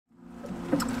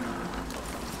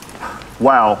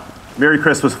Wow. Merry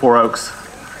Christmas, Four Oaks.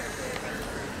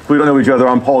 If we don't know each other,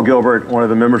 I'm Paul Gilbert, one of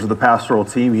the members of the pastoral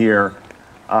team here.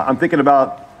 I'm thinking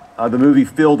about the movie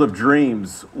Field of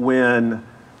Dreams, when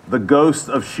the ghost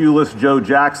of shoeless Joe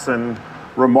Jackson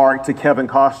remarked to Kevin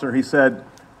Costner, he said,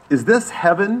 "Is this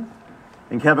heaven?"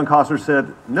 And Kevin Costner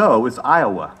said, "No, it's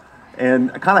Iowa."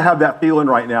 And I kind of have that feeling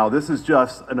right now. This is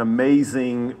just an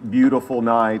amazing, beautiful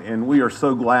night, and we are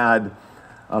so glad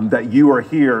that you are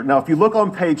here. Now, if you look on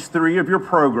page 3 of your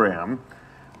program,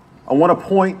 I want to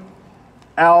point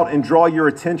out and draw your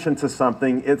attention to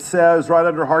something. It says, right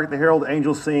under Hark the Herald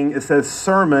Angels Sing, it says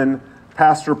Sermon,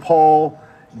 Pastor Paul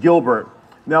Gilbert.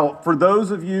 Now, for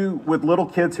those of you with little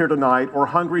kids here tonight, or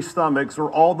hungry stomachs, or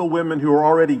all the women who are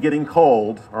already getting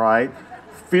cold, all right,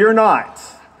 fear not.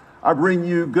 I bring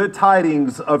you good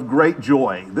tidings of great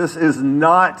joy. This is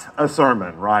not a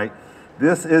sermon, right?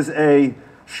 This is a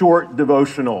short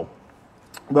devotional,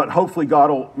 but hopefully God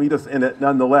will meet us in it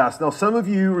nonetheless. Now, some of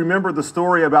you remember the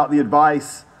story about the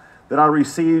advice that I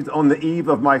received on the eve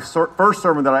of my first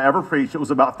sermon that I ever preached. It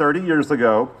was about 30 years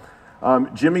ago.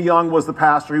 Jimmy Young was the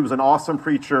pastor. He was an awesome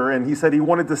preacher, and he said he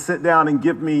wanted to sit down and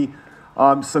give me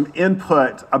some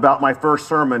input about my first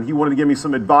sermon. He wanted to give me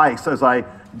some advice as I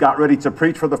got ready to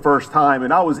preach for the first time,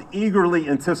 and I was eagerly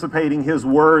anticipating his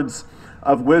words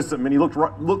of wisdom. And he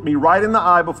looked me right in the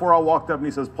eye before I walked up, and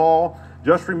he says, "Paul,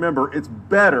 just remember, it's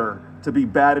better to be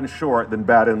bad and short than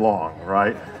bad and long,"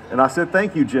 right? And I said,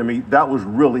 "Thank you, Jimmy. That was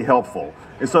really helpful."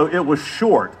 And so it was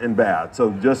short and bad.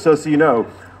 So just so you know,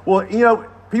 well,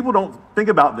 people don't think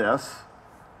about this,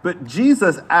 but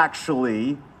Jesus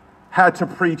actually had to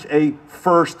preach a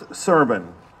first sermon.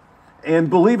 And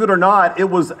believe it or not, it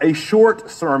was a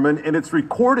short sermon, and it's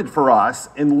recorded for us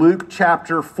in Luke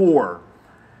chapter 4.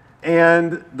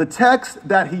 And the text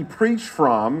that he preached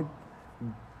from,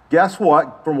 guess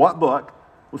what? From what book?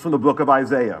 Was from the book of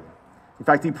Isaiah. In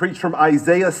fact, he preached from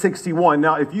Isaiah 61.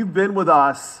 Now, if you've been with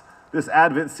us this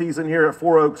Advent season here at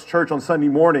Four Oaks Church on Sunday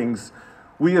mornings,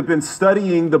 we have been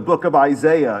studying the book of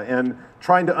Isaiah and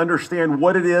trying to understand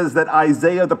what it is that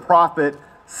Isaiah the prophet,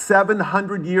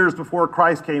 700 years before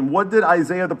Christ came, what did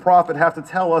Isaiah the prophet have to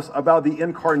tell us about the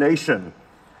incarnation?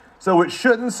 So it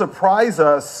shouldn't surprise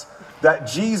us that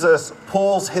Jesus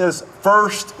pulls his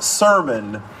first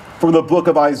sermon from the book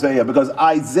of Isaiah, because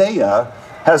Isaiah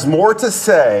has more to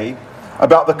say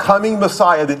about the coming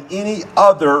Messiah than any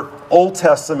other Old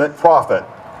Testament prophet.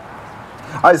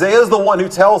 Isaiah is the one who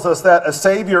tells us that a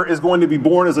Savior is going to be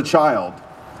born as a child,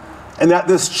 and that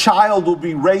this child will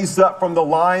be raised up from the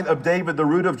line of David, the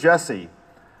root of Jesse,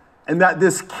 and that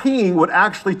this king would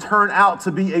actually turn out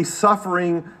to be a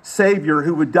suffering Savior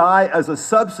who would die as a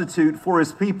substitute for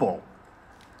his people.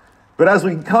 But as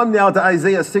we come now to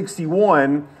Isaiah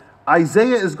 61,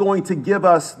 Isaiah is going to give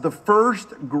us the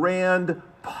first grand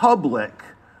public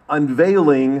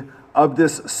unveiling of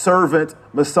this servant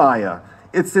Messiah.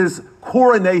 It's his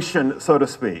coronation, so to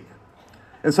speak.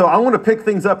 And so I want to pick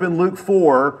things up in Luke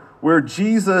 4, where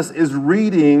Jesus is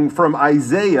reading from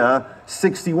Isaiah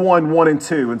 61, 1 and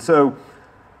 2. And so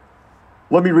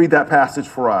let me read that passage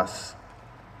for us.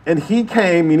 "And he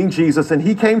came," meaning Jesus, "and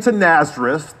he came to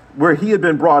Nazareth, where he had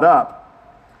been brought up.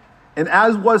 And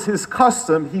as was his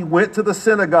custom, he went to the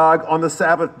synagogue on the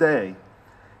Sabbath day,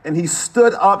 and he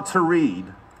stood up to read.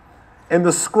 And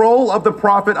the scroll of the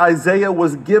prophet Isaiah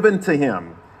was given to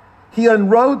him. He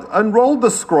unrolled the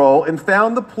scroll and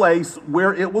found the place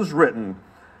where it was written,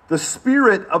 'The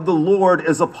Spirit of the Lord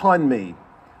is upon me,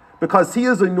 because he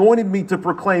has anointed me to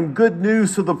proclaim good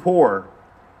news to the poor.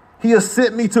 He has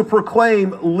sent me to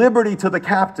proclaim liberty to the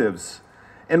captives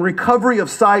and recovery of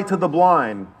sight to the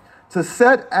blind, to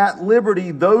set at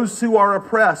liberty those who are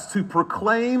oppressed, to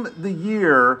proclaim the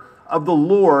year of the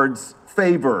Lord's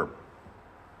favor.'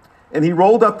 And he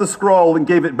rolled up the scroll and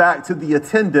gave it back to the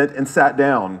attendant and sat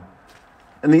down.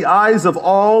 And the eyes of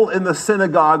all in the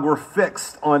synagogue were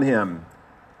fixed on him.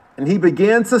 And he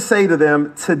began to say to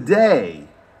them, 'Today,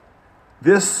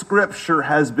 this scripture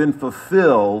has been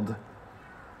fulfilled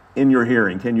in your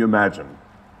hearing.'" Can you imagine?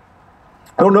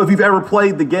 I don't know if you've ever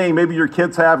played the game. Maybe your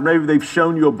kids have. Maybe they've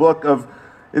shown you a book of,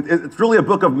 it's really a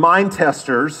book of mind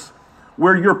testers,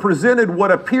 where you're presented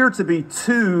what appear to be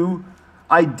two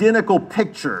identical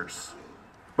pictures.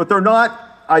 But they're not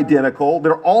identical.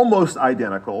 They're almost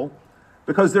identical,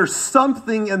 because there's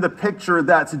something in the picture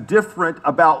that's different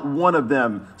about one of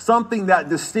them, something that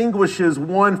distinguishes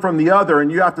one from the other,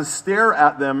 and you have to stare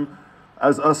at them,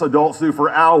 as us adults do,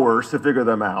 for hours to figure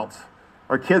them out.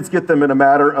 Our kids get them in a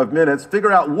matter of minutes.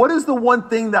 Figure out what is the one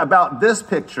thing about this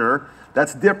picture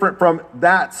that's different from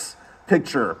that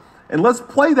picture. And let's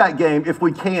play that game, if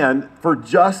we can, for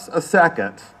just a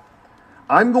second.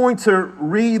 I'm going to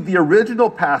read the original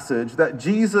passage that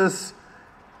Jesus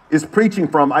is preaching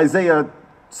from, Isaiah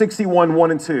 61,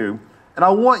 1 and 2. And I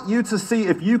want you to see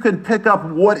if you can pick up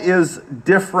what is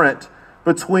different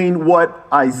between what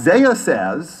Isaiah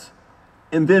says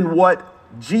and then what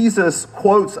Jesus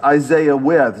quotes Isaiah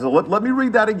with. So let me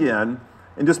read that again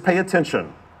and just pay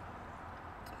attention.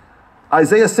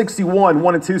 Isaiah 61,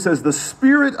 1 and 2 says, "The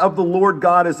Spirit of the Lord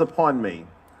God is upon me,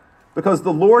 because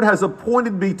the Lord has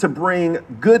appointed me to bring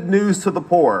good news to the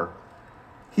poor.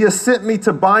 He has sent me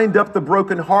to bind up the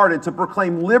brokenhearted, to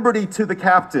proclaim liberty to the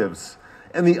captives,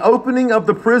 and the opening of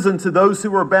the prison to those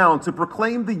who are bound, to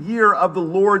proclaim the year of the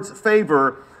Lord's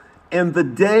favor and the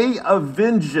day of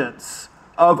vengeance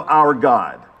of our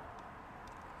God."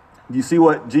 Do you see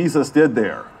what Jesus did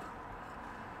there?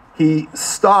 He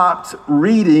stopped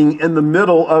reading in the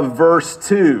middle of verse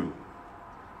 2.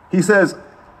 He says,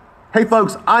 "Hey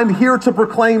folks, I'm here to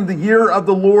proclaim the year of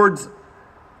the Lord's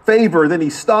favor." Then he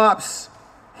stops,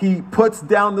 he puts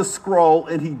down the scroll,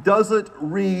 and he doesn't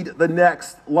read the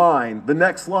next line. The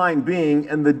next line being,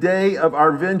 "and the day of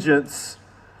our vengeance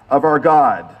of our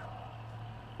God."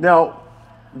 Now,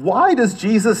 why does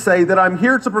Jesus say that I'm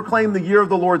here to proclaim the year of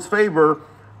the Lord's favor,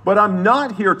 but I'm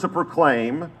not here to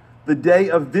proclaim the day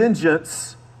of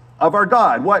vengeance of our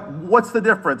God? What's the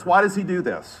difference? Why does he do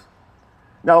this?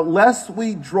 Now, lest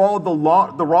we draw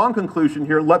the wrong conclusion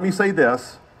here, let me say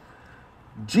this.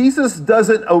 Jesus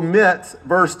doesn't omit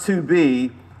verse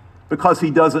 2b because he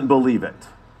doesn't believe it.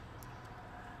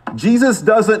 Jesus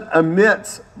doesn't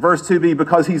omit verse 2b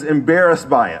because he's embarrassed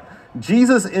by it.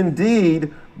 Jesus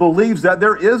indeed believes that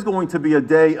there is going to be a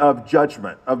day of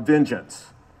judgment, of vengeance.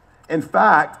 In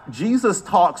fact, Jesus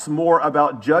talks more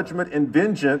about judgment and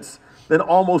vengeance than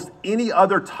almost any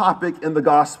other topic in the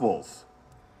Gospels.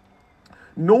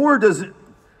 Nor does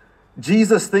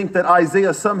Jesus think that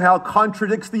Isaiah somehow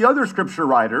contradicts the other scripture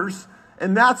writers,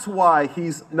 and that's why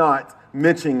he's not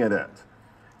mentioning it.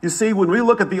 You see, when we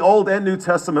look at the Old and New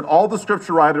Testament, all the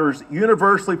scripture writers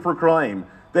universally proclaim,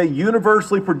 they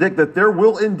universally predict that there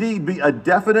will indeed be a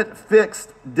definite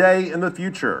fixed day in the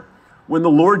future when the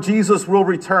Lord Jesus will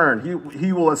return.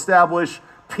 He will establish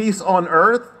peace on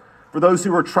earth for those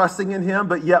who are trusting in him,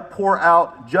 but yet pour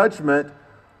out judgment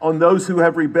on those who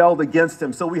have rebelled against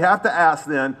him. So we have to ask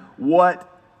then, what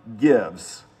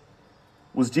gives?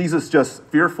 Was Jesus just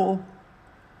fearful?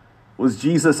 Was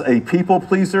Jesus a people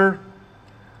pleaser?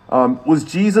 Was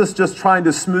Jesus just trying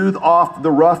to smooth off the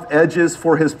rough edges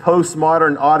for his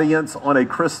postmodern audience on a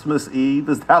Christmas Eve?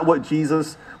 Is that what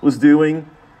Jesus was doing?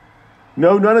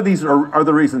 No, none of these are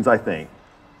the reasons, I think.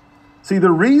 See,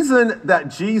 the reason that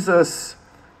Jesus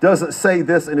doesn't say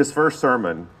this in his first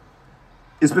sermon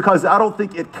is because I don't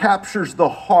think it captures the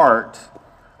heart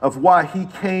of why he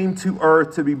came to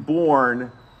earth to be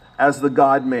born as the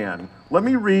God-man. Let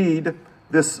me read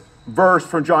this verse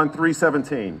from John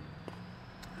 3:17.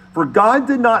 "For God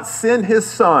did not send his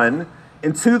Son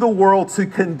into the world to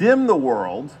condemn the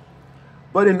world,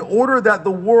 but in order that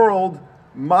the world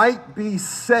might be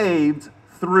saved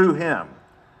through him."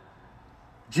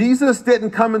 Jesus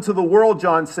didn't come into the world,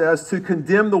 John says, to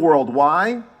condemn the world.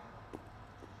 Why?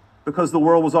 Because the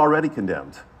world was already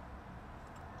condemned.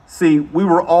 See, we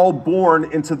were all born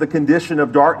into the condition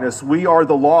of darkness. We are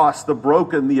the lost, the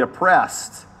broken, the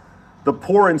oppressed, the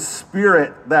poor in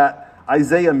spirit that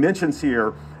Isaiah mentions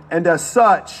here. And as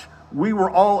such, we were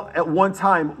all at one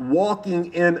time walking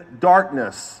in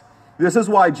darkness. This is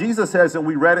why Jesus says, and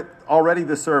we read it already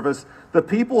this service, "The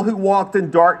people who walked in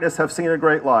darkness have seen a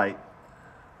great light.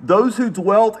 Those who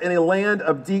dwelt in a land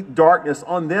of deep darkness,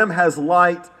 on them has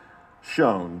light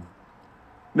shone."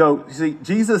 No, you see,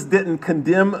 Jesus didn't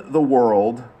condemn the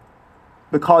world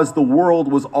because the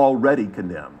world was already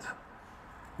condemned.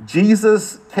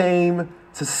 Jesus came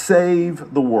to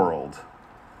save the world.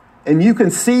 And you can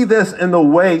see this in the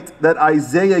weight that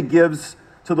Isaiah gives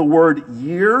to the word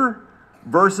year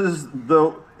versus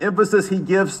the emphasis he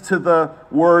gives to the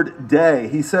word day.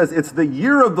 He says it's the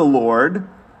year of the Lord,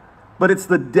 but it's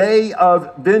the day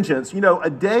of vengeance. You know, a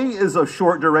day is of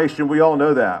short duration. We all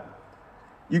know that.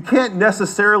 You can't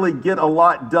necessarily get a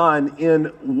lot done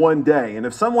in one day. And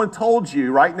if someone told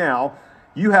you right now,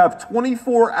 you have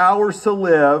 24 hours to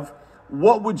live,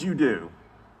 what would you do?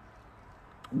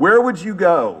 Where would you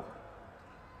go?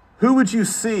 Who would you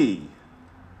see?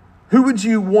 Who would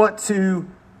you want to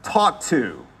talk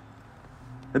to?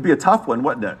 It'd be a tough one,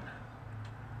 wouldn't it?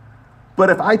 But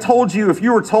if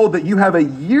you were told that you have a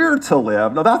year to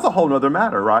live, now that's a whole nother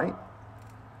matter, right?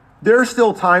 There's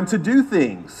still time to do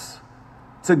things,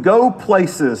 to go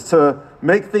places, to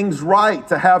make things right,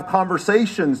 to have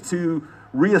conversations, to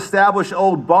reestablish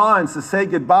old bonds, to say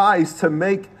goodbyes, to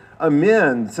make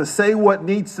amend, to say what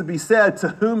needs to be said, to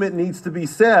whom it needs to be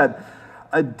said.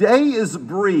 A day is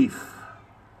brief,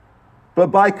 but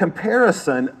by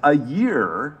comparison, a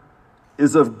year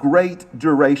is of great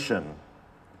duration.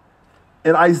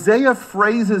 And Isaiah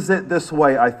phrases it this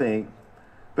way, I think,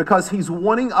 because he's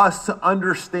wanting us to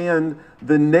understand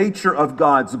the nature of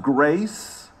God's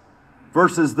grace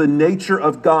versus the nature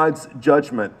of God's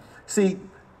judgment. See,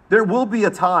 there will be a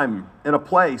time and a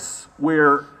place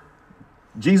where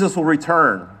Jesus will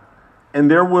return,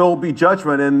 and there will be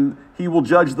judgment, and he will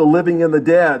judge the living and the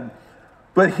dead.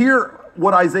 But here,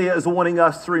 what Isaiah is wanting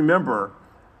us to remember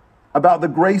about the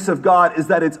grace of God is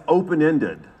that it's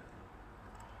open-ended.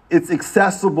 It's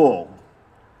accessible.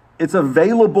 It's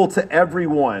available to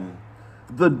everyone.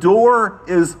 The door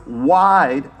is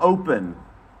wide open.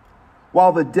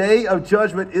 While the day of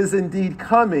judgment is indeed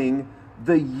coming,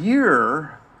 the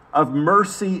year of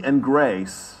mercy and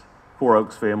grace for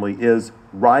Oaks family is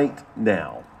right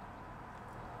now.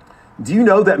 Do you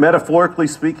know that metaphorically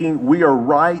speaking, we are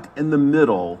right in the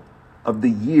middle of the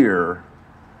year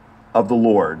of the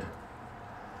Lord?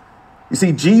 You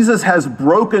see, Jesus has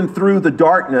broken through the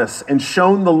darkness and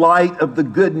shown the light of the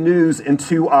good news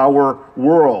into our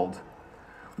world,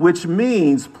 which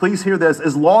means, please hear this,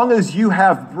 as long as you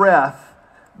have breath,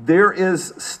 there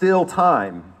is still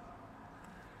time.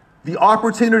 The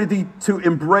opportunity to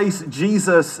embrace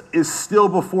Jesus is still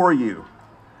before you,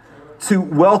 to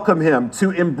welcome him, to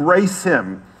embrace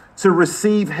him, to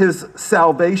receive his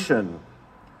salvation.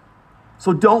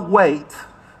 So don't wait,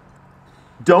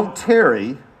 don't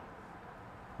tarry,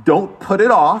 don't put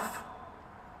it off.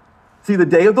 See, the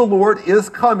day of the Lord is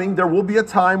coming. There will be a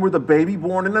time where the baby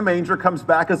born in a manger comes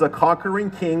back as a conquering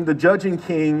king, the judging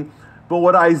king. But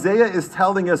what Isaiah is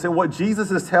telling us and what Jesus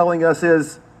is telling us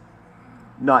is,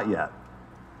 not yet.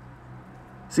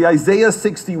 See, Isaiah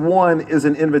 61 is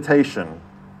an invitation.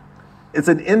 It's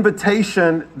an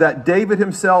invitation that David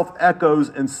himself echoes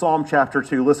in Psalm chapter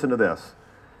 2. Listen to this.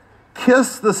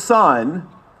 Kiss the Son,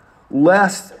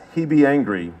 lest he be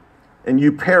angry, and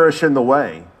you perish in the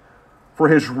way. For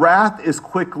his wrath is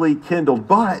quickly kindled.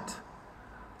 But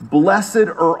blessed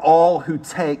are all who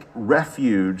take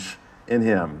refuge in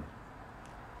him.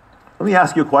 Let me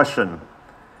ask you a question.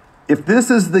 If this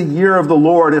is the year of the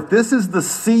Lord, if this is the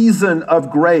season of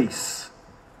grace,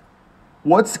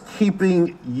 what's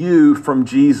keeping you from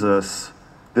Jesus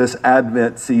this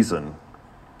Advent season?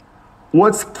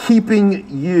 What's keeping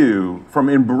you from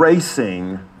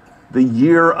embracing the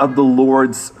year of the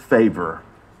Lord's favor?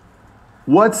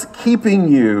 What's keeping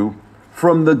you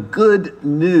from the good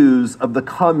news of the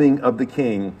coming of the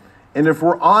King? And if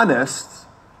we're honest,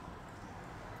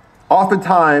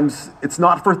 oftentimes it's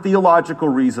not for theological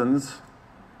reasons,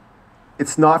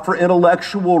 it's not for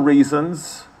intellectual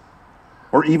reasons,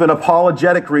 or even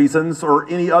apologetic reasons, or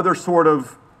any other sort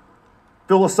of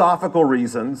philosophical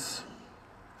reasons.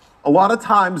 A lot of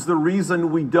times the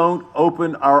reason we don't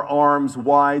open our arms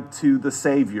wide to the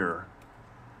Savior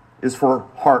is for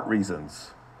heart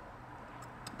reasons.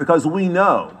 Because we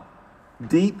know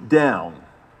deep down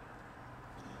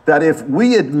that if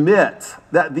we admit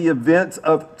that the events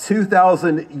of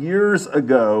 2,000 years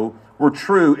ago were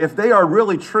true, if they are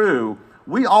really true,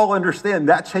 we all understand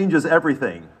that changes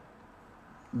everything.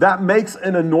 That makes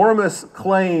an enormous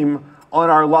claim on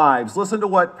our lives. Listen to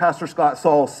what Pastor Scott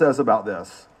Saul says about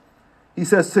this. He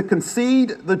says, to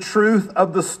concede the truth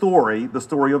of the story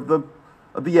of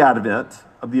the Advent,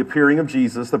 of the appearing of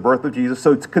Jesus, the birth of Jesus.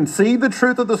 So to concede the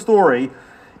truth of the story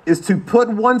is to put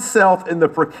oneself in the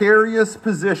precarious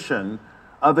position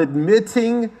of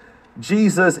admitting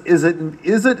Jesus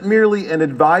isn't merely an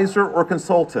advisor or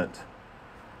consultant,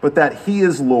 but that he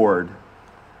is Lord.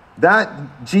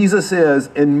 That Jesus is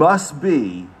and must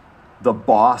be the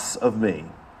boss of me.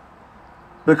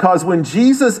 Because when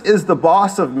Jesus is the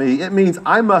boss of me, it means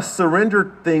I must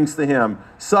surrender things to him,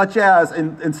 such as,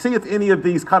 and see if any of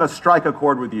these kind of strike a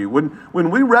chord with you. When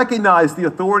we recognize the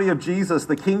authority of Jesus,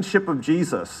 the kingship of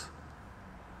Jesus,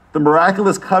 the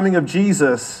miraculous coming of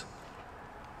Jesus,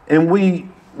 and we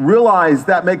realize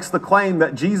that makes the claim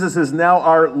that Jesus is now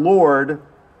our Lord,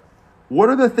 what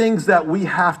are the things that we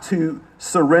have to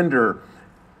surrender?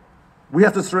 We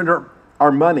have to surrender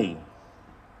our money,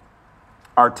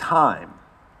 our time,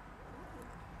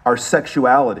 our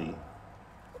sexuality,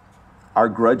 our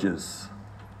grudges,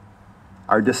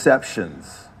 our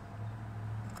deceptions,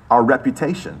 our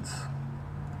reputations,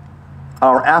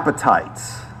 our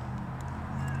appetites,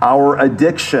 our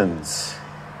addictions,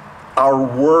 our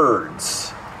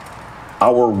words,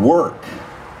 our work,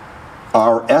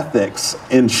 our ethics,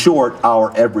 in short,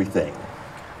 our everything.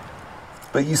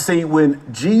 But you see, when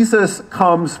Jesus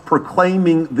comes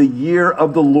proclaiming the year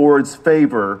of the Lord's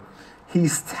favor,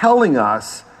 he's telling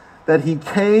us that he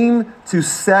came to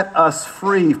set us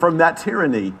free from that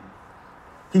tyranny.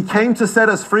 He came to set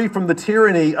us free from the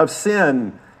tyranny of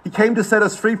sin. He came to set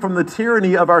us free from the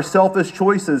tyranny of our selfish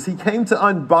choices. He came to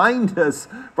unbind us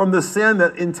from the sin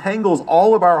that entangles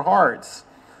all of our hearts.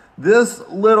 This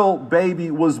little baby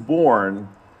was born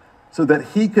so that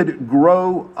he could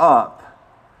grow up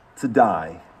to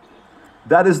die.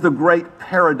 That is the great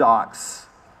paradox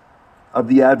of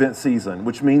the Advent season,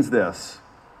 which means this: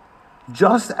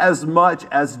 just as much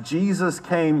as Jesus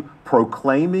came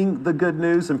proclaiming the good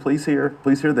news, and please hear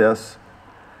this,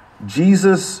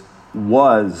 Jesus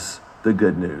was the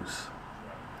good news.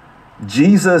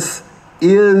 Jesus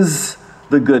is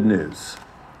the good news.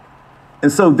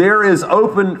 And so there is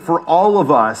open for all of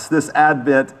us this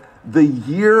Advent, the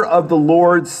year of the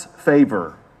Lord's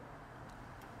favor.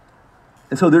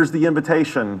 And so there's the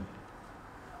invitation.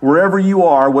 Wherever you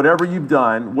are, whatever you've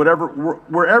done,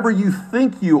 wherever you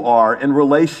think you are in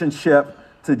relationship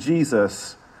to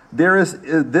Jesus, there is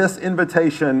this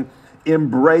invitation: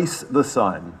 embrace the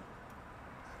Son.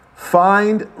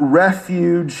 Find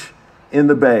refuge in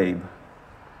the babe.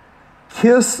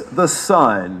 Kiss the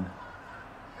Son,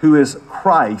 who is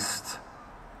Christ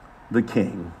the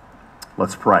King.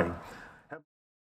 Let's pray.